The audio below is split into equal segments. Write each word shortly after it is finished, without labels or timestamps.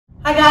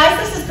Hi guys,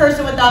 this is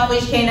Kirsten with Off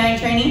Leash K9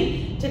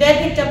 Training. Today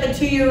I picked up a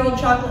 2-year-old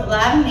chocolate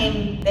lab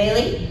named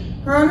Bailey.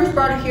 Her owners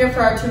brought her here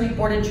for our 2-week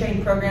board and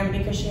train program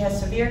because she has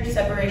severe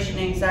separation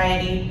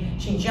anxiety.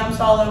 She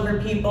jumps all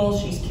over people,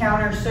 she's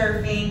counter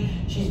surfing,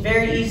 she's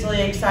very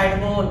easily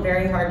excitable and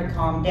very hard to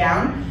calm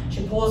down.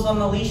 She pulls on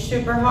the leash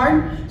super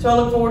hard, so I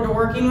look forward to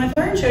working with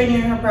her and showing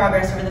you her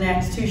progress over the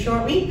next 2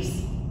 short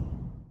weeks.